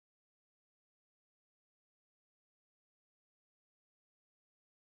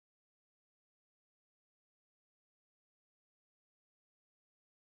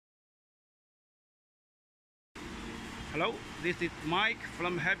Hello, this is Mike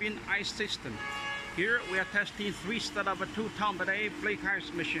from Heaven Ice System. Here we are testing 3 set of 2 ton per day flake ice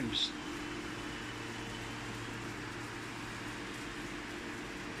machines.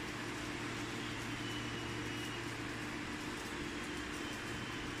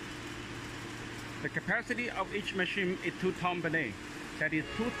 The capacity of each machine is 2 ton per day. That is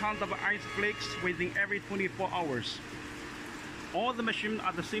 2 tons of ice flakes within every 24 hours. All the machines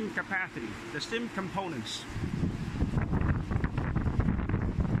are the same capacity, the same components.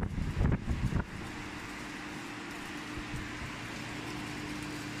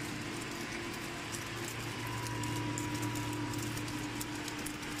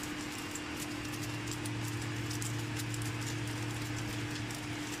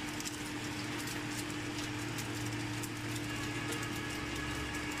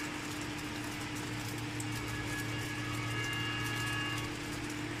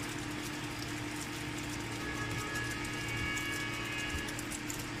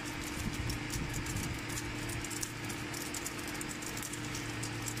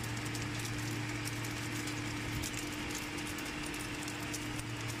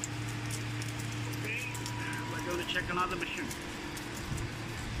 Go to check another machine.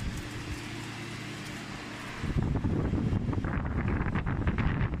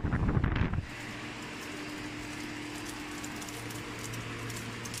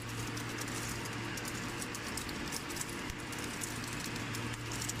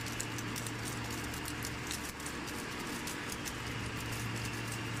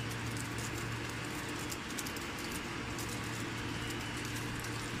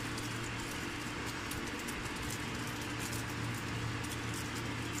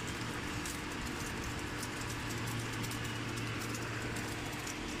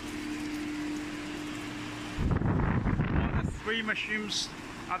 Three machines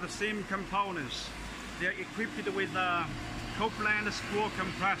are the same components. They are equipped with a Copeland scroll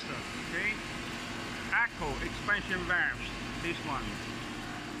compressor, okay? Echo expansion valves, this one.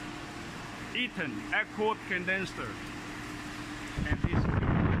 Eaton air-cooled condenser, and this one.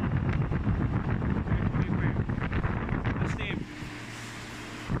 The same.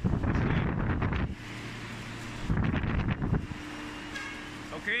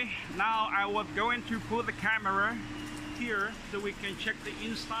 Okay, now I was going to put the camera here so we can check the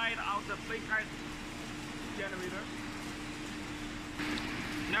inside of the flake ice generator.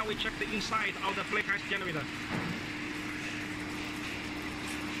 Now we check the inside of the flake ice generator.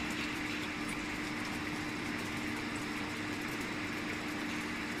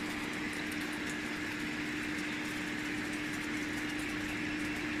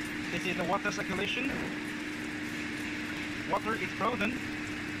 This is the water circulation. Water is frozen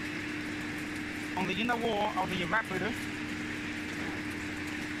on the inner wall of the evaporator.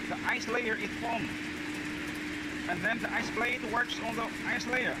 The ice layer is formed, and then the ice blade works on the ice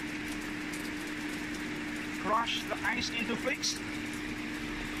layer, crush the ice into flakes,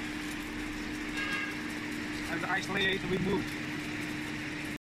 and the ice layer is removed.